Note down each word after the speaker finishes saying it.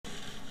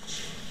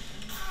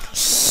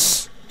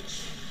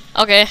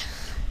Okay.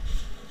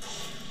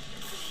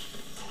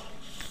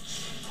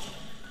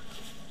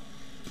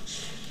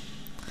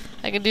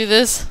 I can do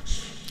this.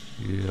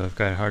 I've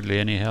got hardly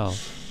any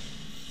health.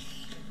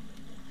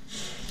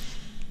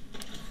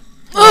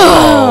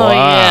 Oh, wow.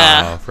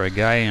 yeah. For a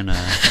guy in a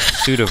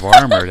suit of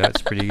armor,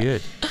 that's pretty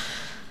good.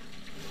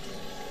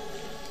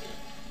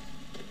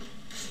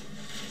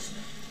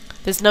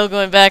 There's no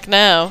going back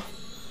now.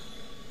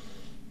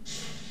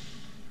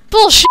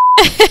 Bullshit!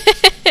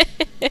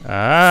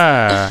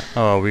 Ah.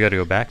 Oh, we gotta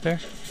go back there?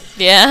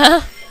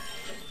 Yeah.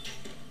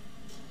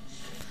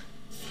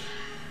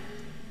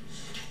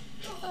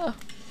 Oh.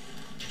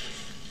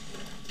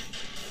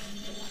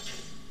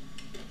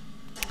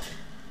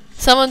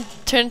 Someone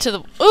turn into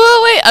the.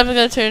 Oh wait! I'm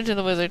gonna turn into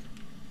the wizard.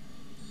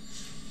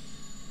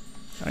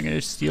 I'm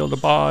gonna steal the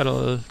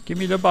bottle. Give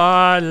me the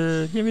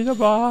bottle. Give me the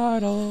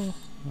bottle.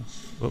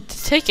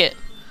 Whoops. Take it.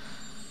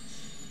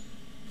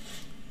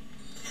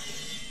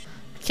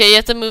 Okay, you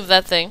have to move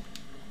that thing.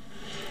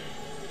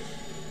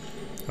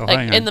 Oh, Like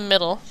hang on. in the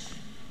middle.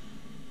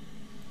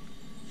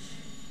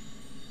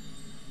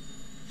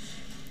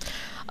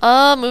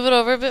 Move it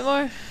over a bit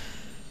more.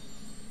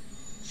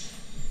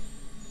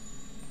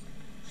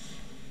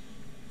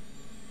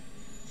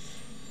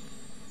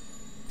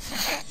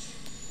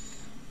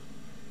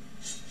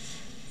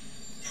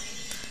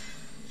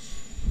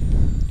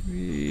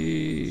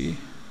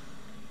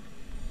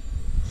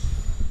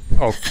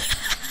 Oh,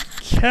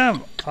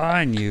 come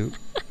on, you.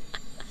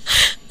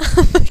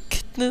 Oh my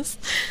goodness.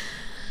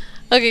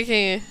 Okay,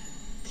 can you?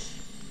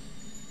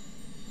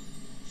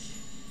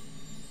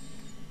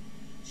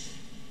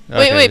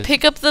 Okay, Wait,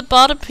 pick up the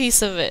bottom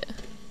piece of it.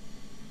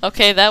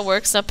 Okay, that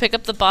works. Now pick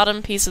up the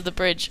bottom piece of the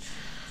bridge.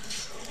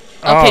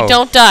 Okay, Oh.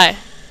 don't die.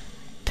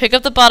 Pick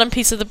up the bottom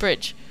piece of the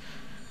bridge.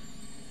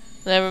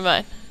 Never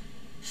mind.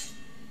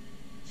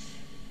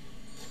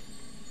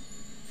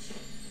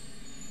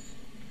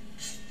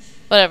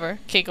 Whatever.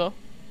 Okay, go.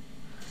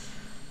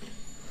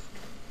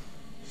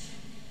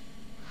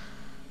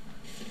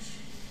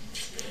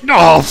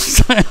 No,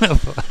 son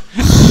of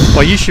a.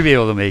 Well, you should be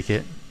able to make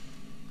it.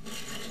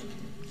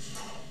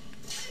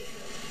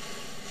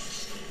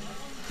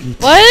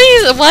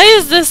 Why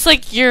is this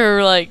like your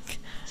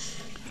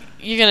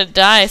you're gonna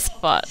die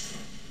spot?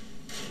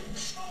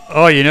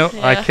 Oh, you know,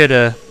 I Yeah.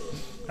 could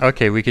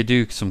okay, we could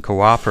do some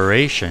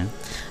cooperation.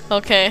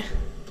 Okay.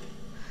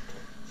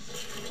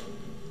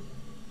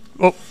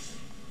 Oh,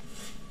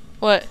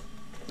 What?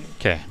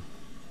 okay.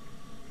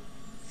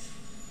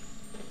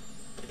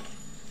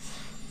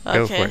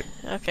 Go Okay. for it.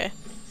 Okay.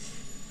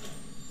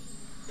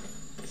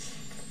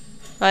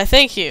 I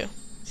thank you.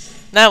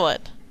 Now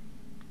what?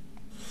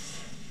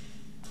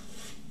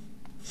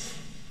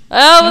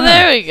 Oh, well,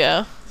 there we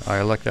go. Oh,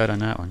 I lucked out on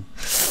that one.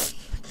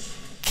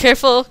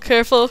 Careful,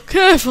 careful,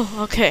 careful.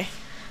 Okay.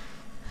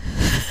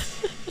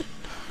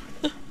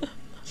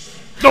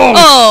 Oh!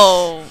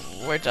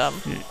 Oh, we're dumb.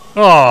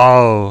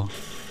 Oh!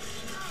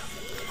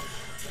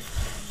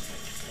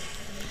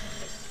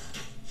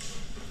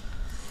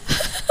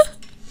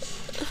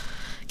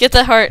 Get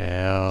that heart.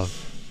 Hell.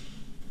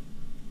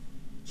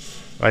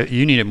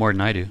 You need it more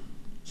than I do.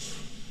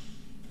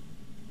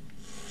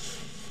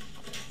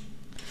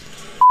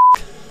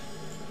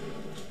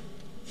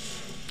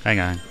 Hang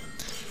on.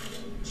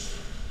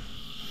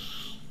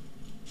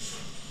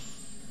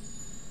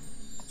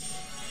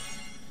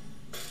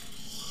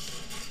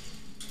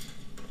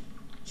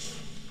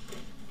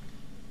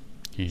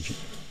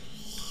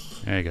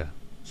 There you go.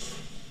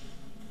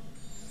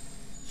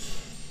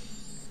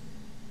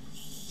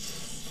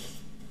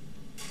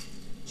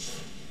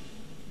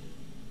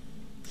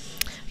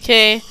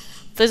 Okay,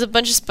 there's a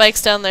bunch of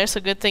spikes down there, so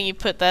good thing you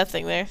put that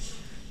thing there.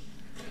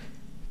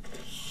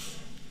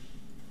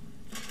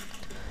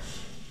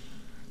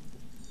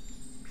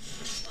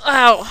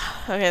 Ow!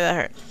 Okay, that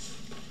hurt.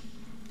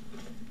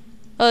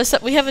 Oh,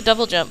 we have a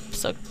double jump,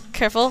 so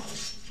careful.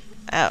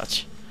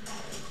 Ouch.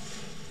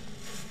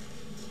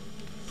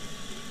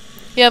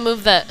 Yeah,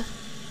 move that.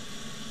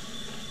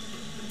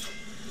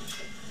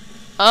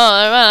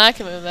 Oh, never mind, I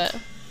can move that.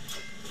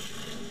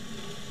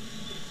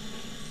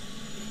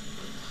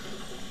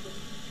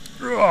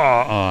 Oh,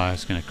 I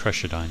was gonna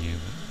crush it on you.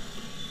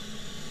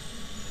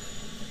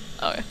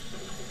 Okay.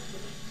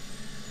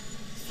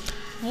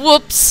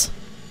 Whoops!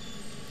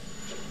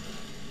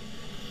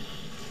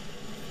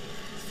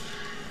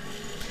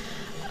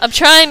 I'm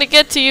trying to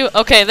get to you.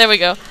 Okay, there we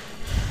go.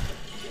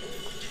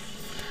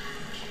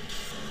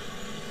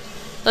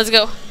 Let's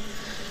go.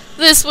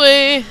 This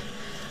way.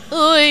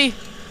 Oi.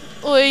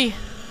 Oi.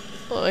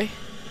 Oi.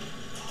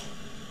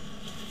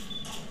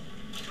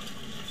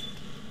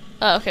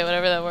 Oh, okay,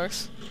 whatever that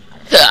works.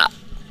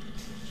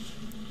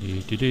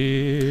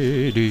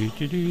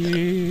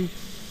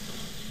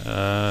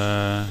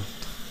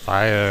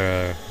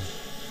 Fire.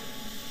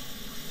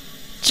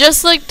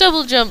 Just like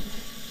double jump.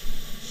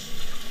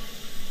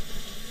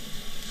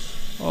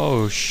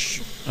 Oh,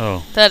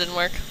 oh. That didn't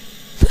work.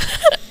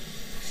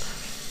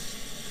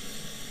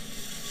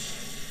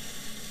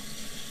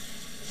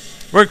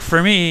 Work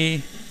for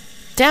me.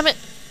 Damn it.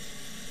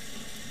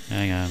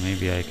 Hang on,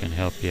 maybe I can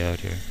help you out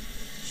here.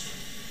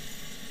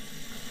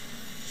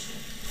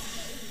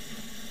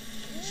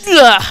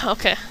 Ugh,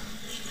 okay.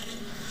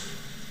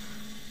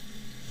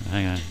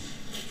 Hang on.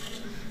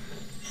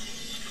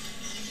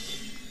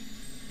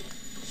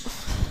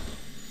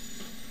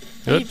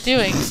 What are you Oops.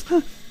 doing?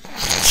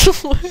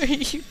 What are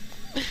you?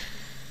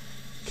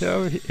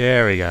 Go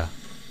there we go.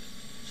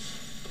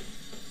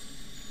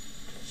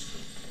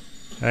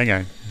 Hang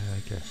on.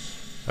 Okay.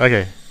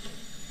 Okay.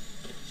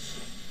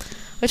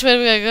 Which way do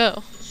we gotta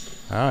go?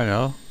 I don't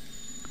know.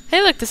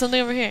 Hey, look, there's something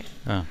over here.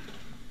 Oh.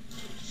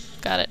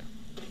 Got it.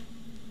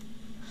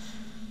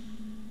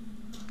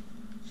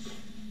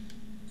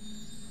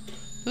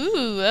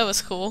 Ooh, that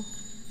was cool.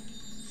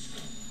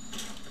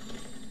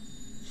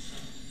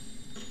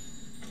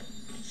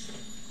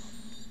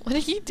 What are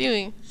you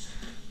doing?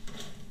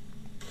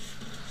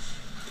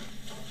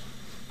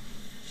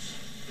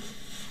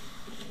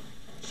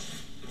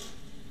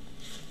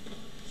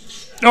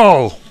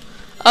 Oh!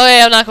 Oh,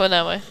 yeah, I'm not going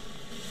that way.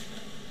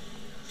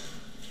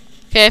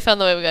 Okay, I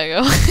found the way we gotta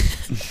go.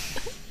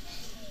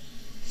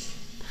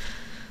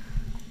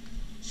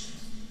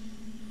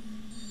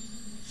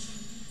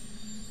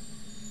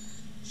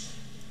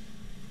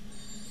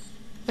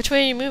 Which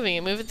way are you moving?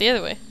 You move it the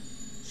other way.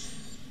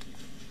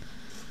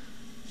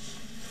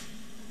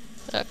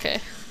 Okay.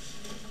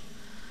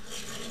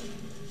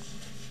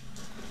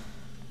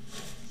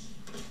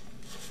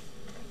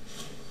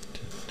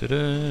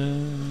 Ta-da.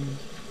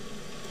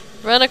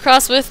 Run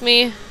across with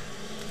me.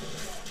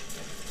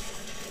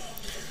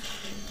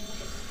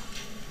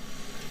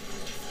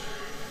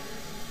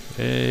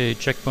 Hey,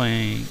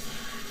 checkpoint.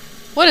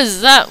 What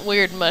is that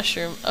weird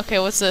mushroom? Okay,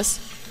 what's this?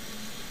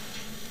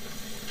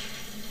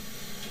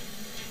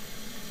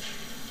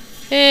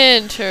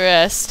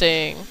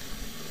 Interesting.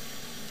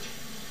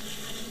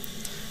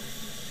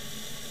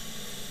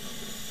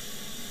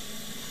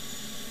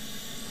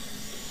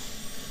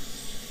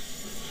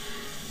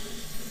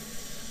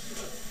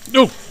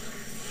 No!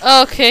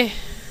 Okay.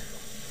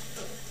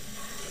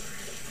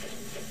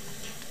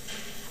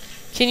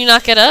 Can you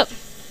not get up?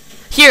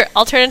 Here,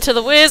 I'll turn into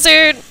the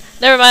wizard.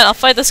 Never mind, I'll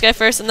fight this guy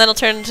first, and then I'll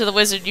turn into the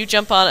wizard. You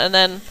jump on, and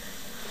then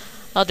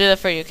I'll do that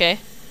for you, okay?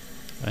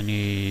 I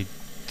need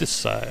this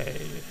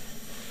side.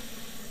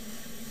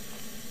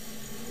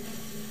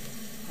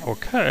 Oh,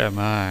 come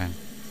on.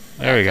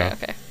 There we go.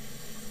 Okay.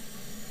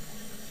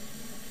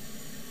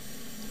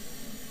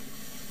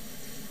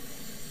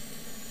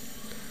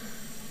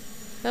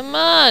 Come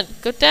on,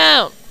 go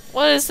down.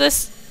 What is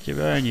this? Get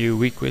on, you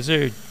weak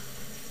wizard.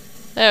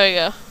 There we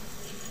go.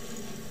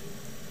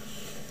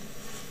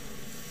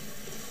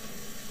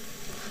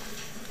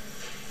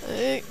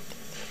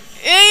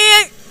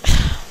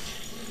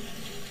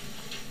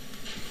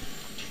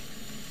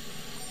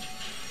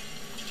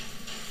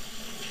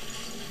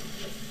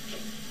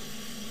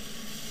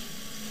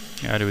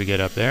 How do we get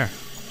up there?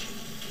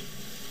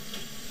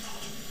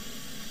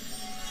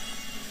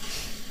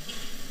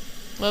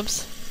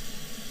 Whoops.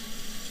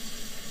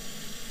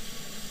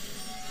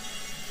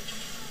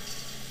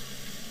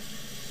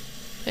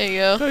 There you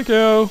go. There you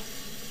go.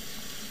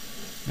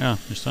 Yeah,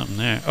 there's something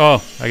there.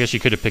 Oh, I guess you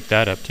could have picked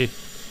that up too.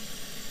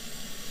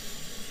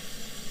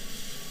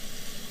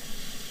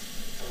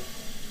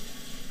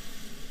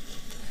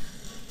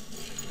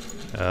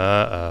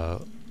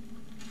 Uh-oh.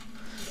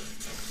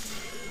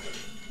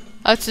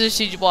 How did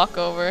she walk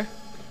over?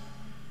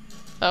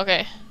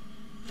 Okay.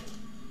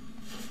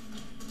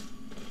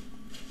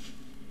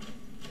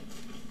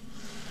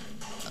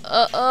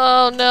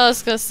 Oh no,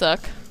 it's gonna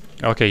suck.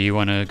 Okay, you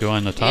want to go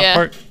on the top Yeah,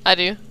 part? I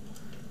do.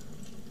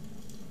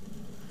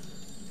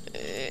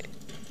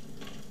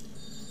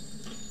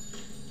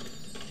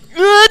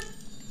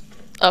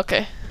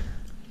 Okay,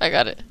 I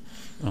got it.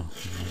 Oh.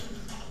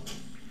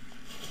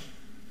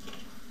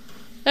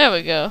 There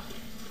we go.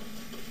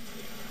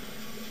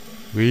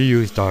 We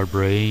used our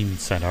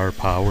brains and our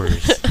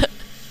powers.